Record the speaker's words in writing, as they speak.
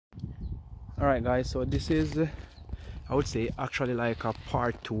Alright guys, so this is I would say actually like a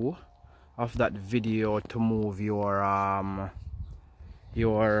part 2 of that video to move your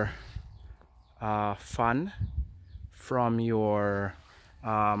fan from your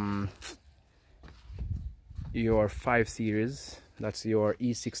 5 series. That's your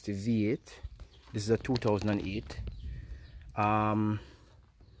e60 V8. This is a 2008.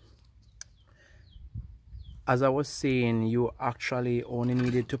 As I was saying, you actually only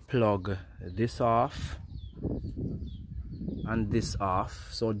needed to plug this off and this off.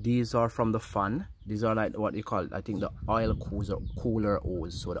 So these are from the fan. These are like what you call, I think, the oil cooler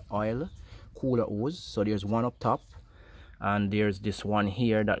hose. So the oil cooler hose. So there's one up top and there's this one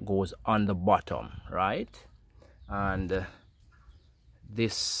here that goes on the bottom, right? And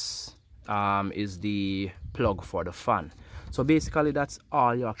this is the plug for the fan. So basically that's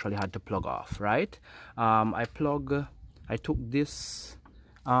all you actually had to plug off, right? I took this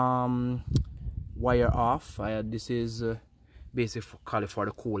wire off. This is basically for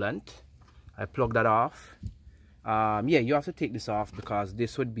the coolant. I plugged that off. Yeah, you have to take this off because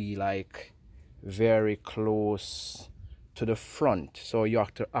this would be like very close to the front, so you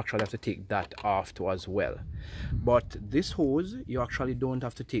actually have to take that off too as well. But this hose, you actually don't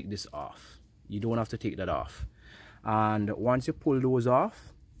have to take this off. You don't have to take that off. And once you pull those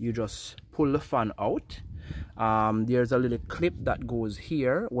off, you just pull the fan out. There's a little clip that goes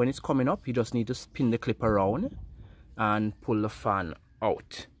here. When it's coming up, you just need to spin the clip around and pull the fan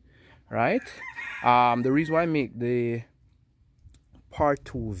out, right? The reason why I make the part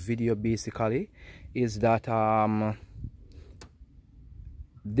 2 video basically is that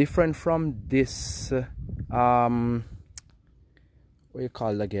different from this what you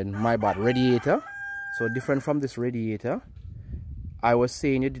call it again, my bad, radiator. So different from this radiator, I was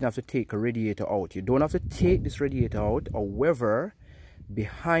saying you didn't have to take a radiator out. You don't have to take this radiator out. However,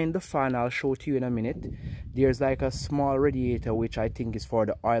 behind the fan, I'll show it to you in a minute, there's like a small radiator which I think is for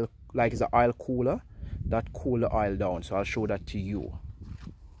the oil, like it's an oil cooler that cool the oil down. So I'll show that to you.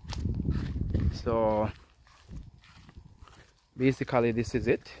 So basically this is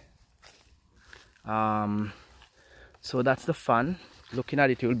it. So that's the fan. Looking at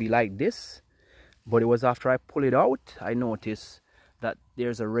it, it will be like this. But it was after I pull it out, I noticed that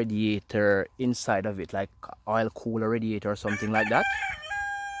there's a radiator inside of it, like oil cooler radiator or something like that.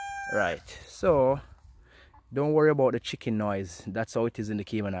 Right, so don't worry about the chicken noise. That's how it is in the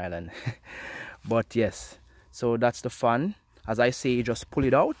Cayman Island. But yes, so that's the fan. As I say, you just pull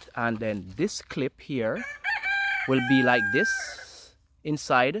it out, and then this clip here will be like this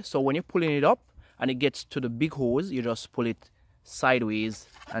inside. So when you're pulling it up and it gets to the big hose, you just pull it sideways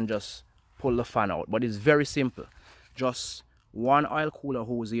and just pull the fan out. But it's very simple. Just one oil cooler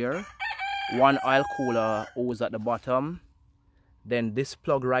hose here, one oil cooler hose at the bottom, then this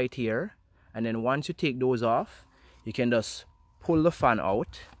plug right here, and then once you take those off, you can just pull the fan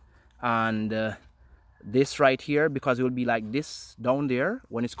out. And this right here, because it will be like this down there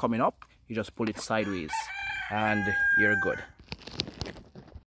when it's coming up, you just pull it sideways and you're good.